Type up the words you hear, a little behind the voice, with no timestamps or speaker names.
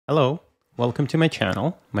Hello, welcome to my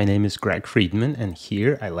channel. My name is Greg Fridman, and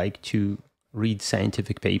here I like to read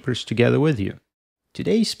scientific papers together with you.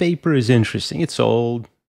 Today's paper is interesting. It's old,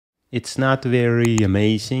 it's not very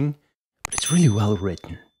amazing, but it's really well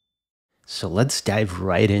written. So let's dive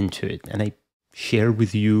right into it, and I share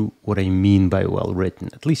with you what I mean by well written,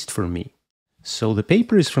 at least for me. So the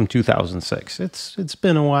paper is from 2006. It's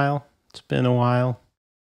been a while.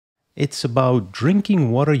 It's about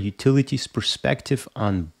drinking water utilities perspective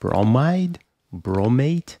on bromide,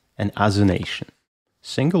 bromate, and ozonation.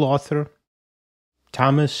 Single author.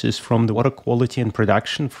 Thomas is from the Water Quality and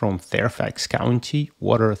Production from Fairfax County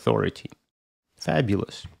Water Authority.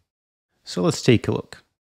 Fabulous. So let's take a look.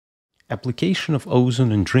 Application of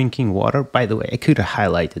ozone in drinking water. By the way, I could have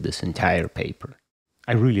highlighted this entire paper.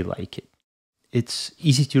 I really like it. It's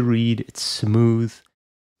easy to read, it's smooth,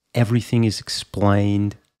 everything is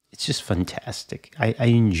explained. It's just fantastic. I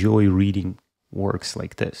enjoy reading works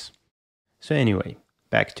like this. So anyway,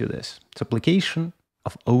 back to this. Its application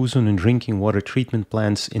of ozone in drinking water treatment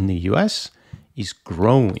plants in the US is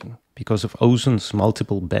growing because of ozone's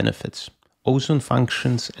multiple benefits. Ozone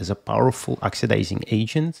functions as a powerful oxidizing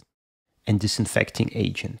agent and disinfecting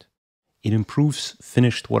agent. It improves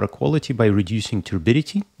finished water quality by reducing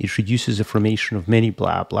turbidity. It reduces the formation of many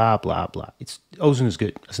blah, blah, blah, blah. Ozone is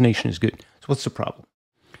good. Ozonation is good. So what's the problem?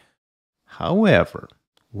 However,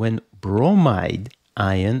 when bromide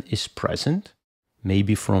ion is present,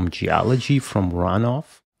 maybe from geology, from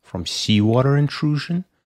runoff, from seawater intrusion,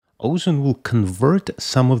 ozone will convert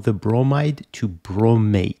some of the bromide to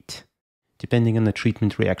bromate, depending on the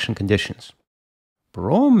treatment reaction conditions.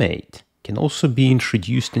 Bromate can also be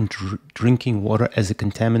introduced into drinking water as a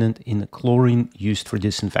contaminant in the chlorine used for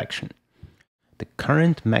disinfection. The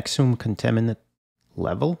current maximum contaminant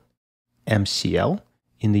level, MCL,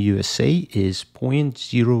 in the USA is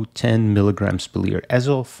 0.010 milligrams per liter as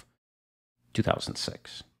of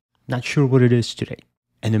 2006. Not sure what it is today.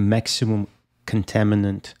 And a maximum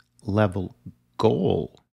contaminant level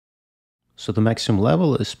goal. So the maximum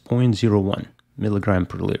level is 0.01 milligram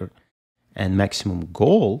per liter. And maximum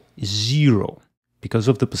goal is 0 because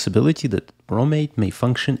of the possibility that bromate may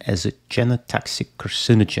function as a genotoxic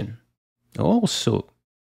carcinogen. Also,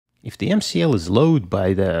 if the MCL is lowered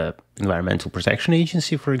by the Environmental Protection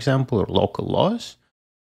Agency, for example, or local laws,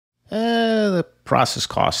 the process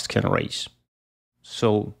cost can rise.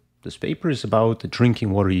 So this paper is about the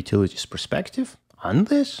drinking water utilities perspective on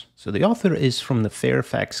this. So the author is from the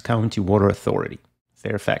Fairfax County Water Authority,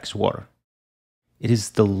 Fairfax Water. It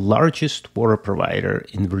is the largest water provider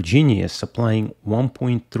in Virginia, supplying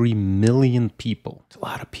 1.3 million people. It's a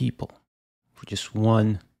lot of people for just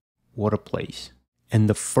one water place. And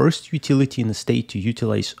the first utility in the state to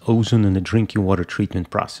utilize ozone in the drinking water treatment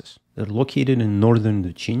process. They're located in northern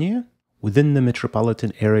Virginia, within the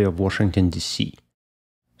metropolitan area of Washington, D.C.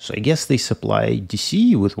 So I guess they supply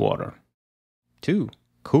D.C. with water, too.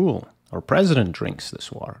 Cool. Our president drinks this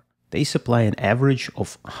water. They supply an average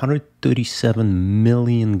of 137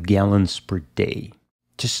 million gallons per day.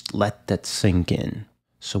 Just let that sink in.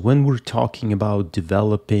 So when we're talking about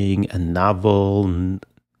developing a novel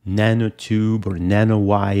nanotube or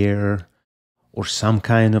nanowire or some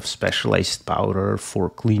kind of specialized powder for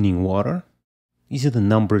cleaning water, these are the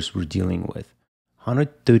numbers we're dealing with.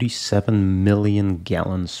 137 million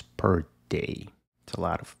gallons per day. It's a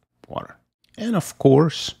lot of water. And of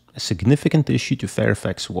course, a significant issue to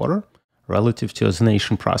Fairfax water relative to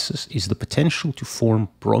ozonation process is the potential to form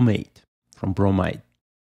bromate from bromide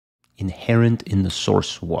inherent in the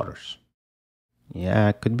source waters. Yeah,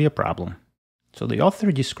 it could be a problem. So the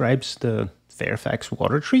author describes the Fairfax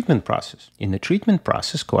water treatment process. In the treatment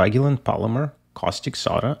process, coagulant polymer, caustic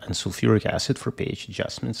soda, and sulfuric acid for pH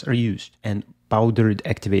adjustments are used, and powdered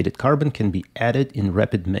activated carbon can be added in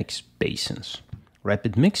rapid mix basins.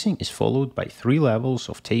 Rapid mixing is followed by 3 levels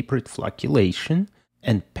of tapered flocculation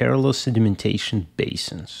and parallel sedimentation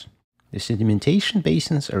basins. The sedimentation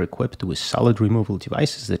basins are equipped with solid removal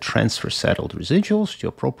devices that transfer settled residuals to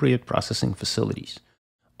appropriate processing facilities.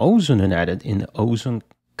 Ozone is added in the ozone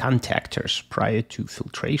contactors prior to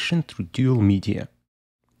filtration through dual media.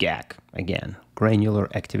 GAC, again, granular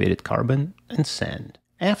activated carbon and sand.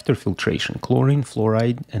 After filtration, chlorine,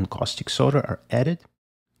 fluoride, and caustic soda are added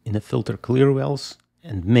in the filter clear wells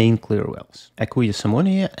and main clear wells. Aqueous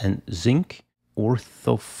ammonia and zinc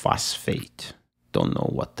orthophosphate, don't know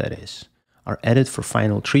what that is, are added for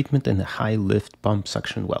final treatment in the high lift pump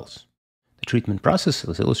suction wells. The treatment process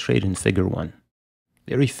is illustrated in figure 1.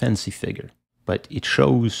 Very fancy figure, but it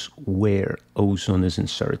shows where ozone is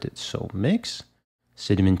inserted. So mix,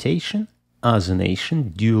 sedimentation,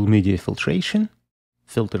 ozonation, dual media filtration,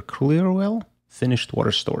 filter clear well, finished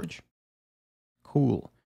water storage. Cool.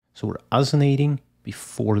 So we're ozonating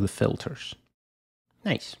before the filters.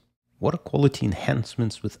 Nice. Water quality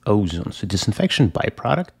enhancements with ozone. So disinfection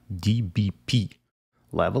byproduct, DBP,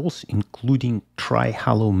 levels, including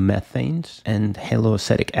trihalomethanes and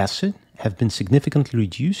haloacetic acid, have been significantly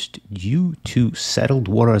reduced due to settled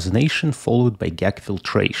water ozonation followed by GAC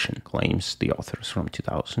filtration, claims the authors from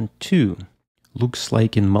 2002. Looks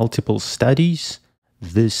like in multiple studies,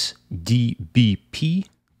 this DBP,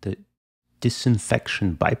 the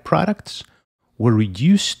disinfection byproducts, were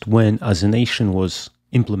reduced when ozonation was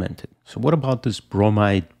implemented. So what about this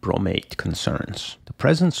bromide-bromate concerns? The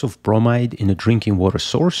presence of bromide in a drinking water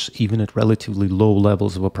source, even at relatively low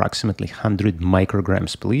levels of approximately 100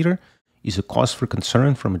 micrograms per liter, is a cause for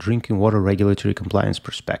concern from a drinking water regulatory compliance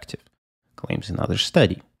perspective, claims another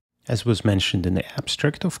study. As was mentioned in the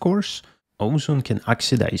abstract, of course, ozone can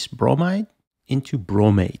oxidize bromide into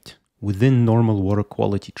bromate within normal water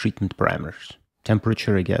quality treatment parameters.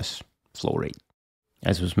 Temperature, I guess, flow rate.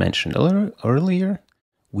 As was mentioned earlier,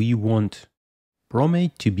 we want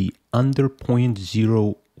bromate to be under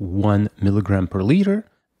 0.01 milligram per liter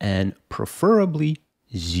and preferably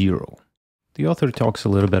 0. The author talks a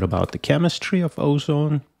little bit about the chemistry of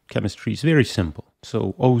ozone. Chemistry is very simple.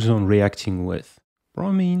 So ozone reacting with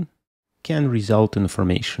bromine can result in the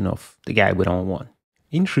formation of the guy we don't want.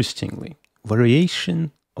 Interestingly,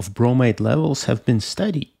 variation of bromide levels have been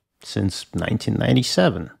studied since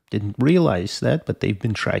 1997. Didn't realize that, but they've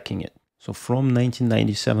been tracking it. So from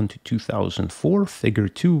 1997 to 2004, figure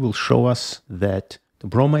 2 will show us that the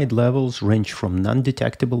bromide levels range from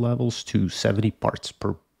non-detectable levels to 70 parts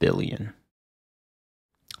per billion.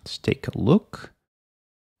 Let's take a look.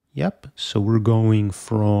 Yep, so we're going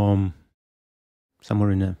from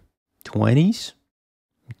somewhere in the 20s,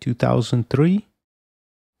 2003,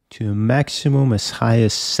 to a maximum as high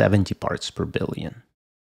as 70 parts per billion.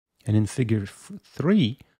 And in figure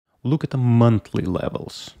 3, look at the monthly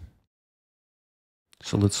levels.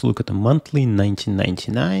 So let's look at the monthly in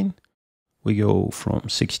 1999. We go from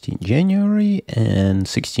 16 January and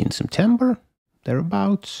 16 September,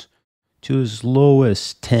 thereabouts, to as low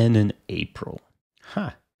as 10 in April.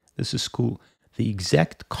 This is cool. The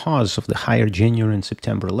exact cause of the higher January and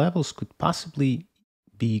September levels could possibly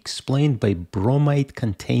be explained by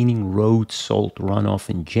bromide-containing road salt runoff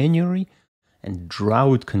in January and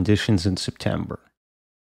drought conditions in September.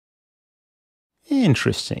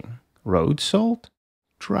 Interesting. Road salt?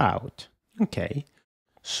 Drought. Okay.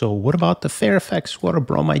 So what about the Fairfax water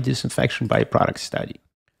bromide disinfection byproduct study?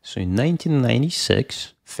 So in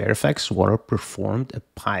 1996, Fairfax Water performed a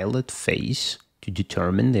pilot phase to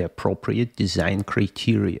determine the appropriate design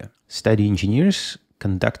criteria. Study engineers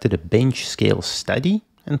conducted a bench scale study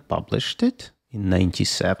and published it in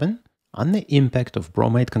 1997 on the impact of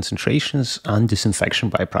bromide concentrations on disinfection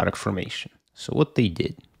byproduct formation. So what they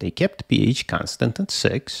did, they kept pH constant at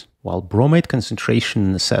 6, while bromide concentration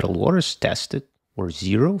in the settled waters tested were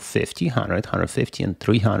 0, 50, 100, 150, and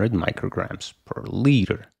 300 micrograms per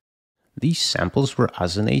liter. These samples were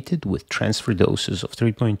ozonated with transfer doses of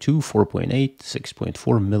 3.2, 4.8,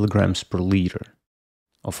 6.4 milligrams per liter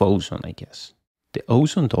of ozone, I guess. The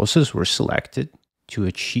ozone doses were selected to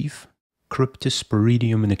achieve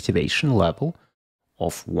cryptosporidium inactivation level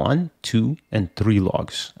of 1, 2, and 3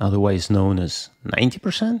 logs, otherwise known as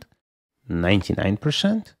 90%,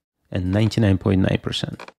 99%, and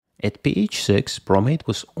 99.9%. At pH 6, bromate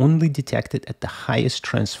was only detected at the highest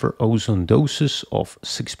transfer ozone doses of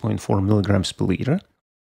 6.4 milligrams per liter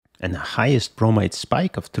and the highest bromide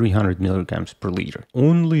spike of 300 milligrams per liter.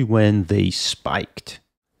 Only when they spiked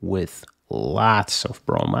with lots of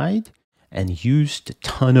bromide and used a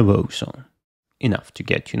ton of ozone, enough to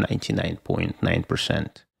get you 99.9%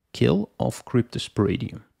 kill of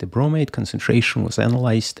cryptosporidium. The bromide concentration was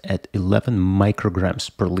analyzed at 11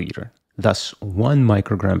 micrograms per liter, thus 1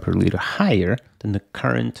 microgram per liter higher than the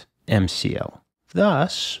current MCL.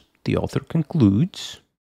 Thus, the author concludes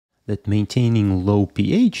that maintaining low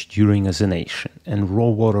pH during ozonation and raw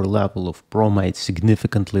water level of bromide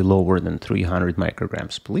significantly lower than 300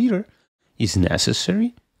 micrograms per liter is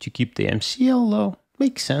necessary to keep the MCL low.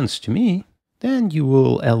 Makes sense to me. Then you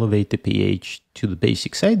will elevate the pH to the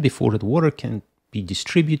basic side before the water can be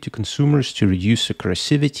distributed to consumers to reduce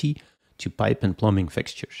aggressivity to pipe and plumbing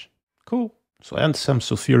fixtures. Cool. So add some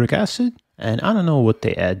sulfuric acid, and I don't know what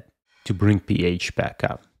they add to bring pH back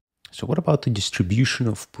up. So what about the distribution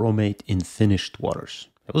of bromate in finished waters?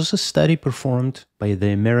 There was a study performed by the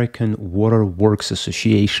American Water Works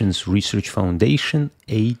Association's Research Foundation,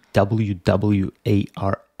 AWWARF,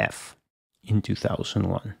 in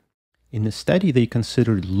 2001. In the study, they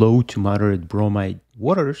considered low to moderate bromide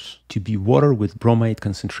waters to be water with bromide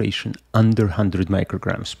concentration under 100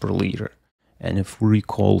 micrograms per liter. And if we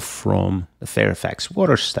recall from the Fairfax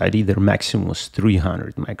water study, their maximum was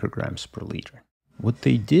 300 micrograms per liter. What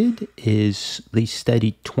they did is they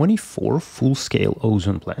studied 24 full-scale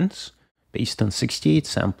ozone plants based on 68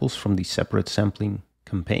 samples from these separate sampling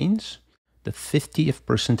campaigns. The 50th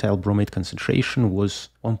percentile bromide concentration was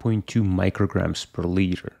 1.2 micrograms per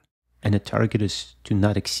liter, and the target is to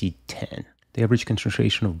not exceed 10. The average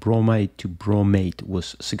concentration of bromide to bromate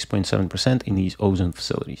was 6.7% in these ozone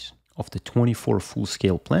facilities. Of the 24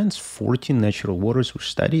 full-scale plants, 14 natural waters were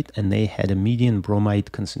studied, and they had a median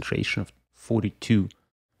bromide concentration of 42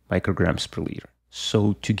 micrograms per liter.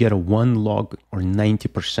 So to get a 1 log or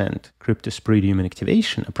 90% cryptosporidium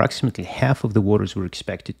inactivation, approximately half of the waters were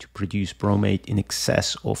expected to produce bromate in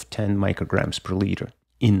excess of 10 micrograms per liter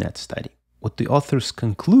in that study. What the authors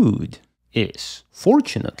conclude is,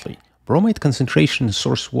 fortunately, bromide concentration in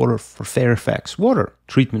source water for Fairfax water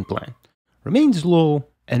treatment plant remains low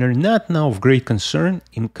and are not now of great concern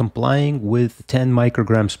in complying with 10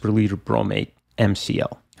 micrograms per liter bromate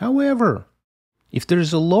MCL. However, if there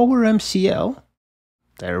is a lower MCL,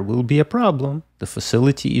 there will be a problem the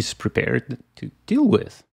facility is prepared to deal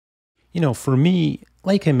with. For me,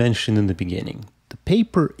 like I mentioned in the beginning, the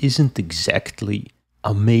paper isn't exactly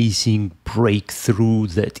amazing breakthrough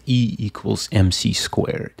that E equals MC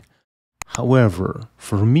squared. However,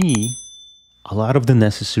 for me, a lot of the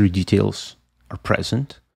necessary details are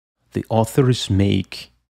present. The authors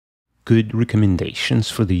make good recommendations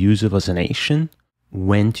for the use of ozonation,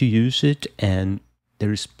 when to use it, and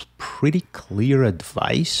there's pretty clear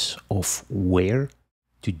advice of where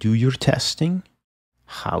to do your testing,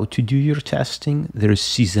 how to do your testing. There's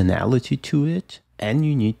seasonality to it, and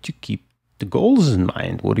you need to keep the goals in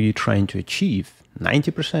mind. What are you trying to achieve?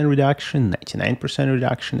 90% reduction, 99%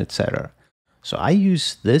 reduction, etc. So I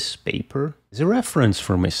use this paper as a reference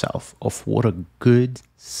for myself of what a good,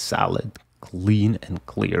 solid, clean, and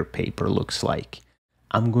clear paper looks like.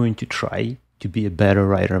 I'm going to try to be a better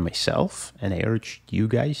writer myself, and I urge you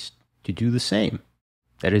guys to do the same.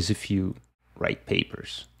 That is if you write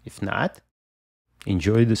papers. If not,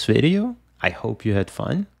 enjoy this video. I hope you had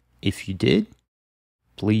fun. If you did,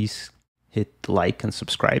 please hit the like and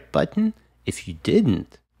subscribe button. If you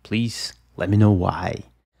didn't, please let me know why.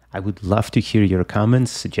 I would love to hear your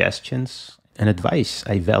comments, suggestions, and advice.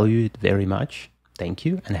 I value it very much. Thank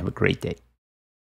you, and have a great day.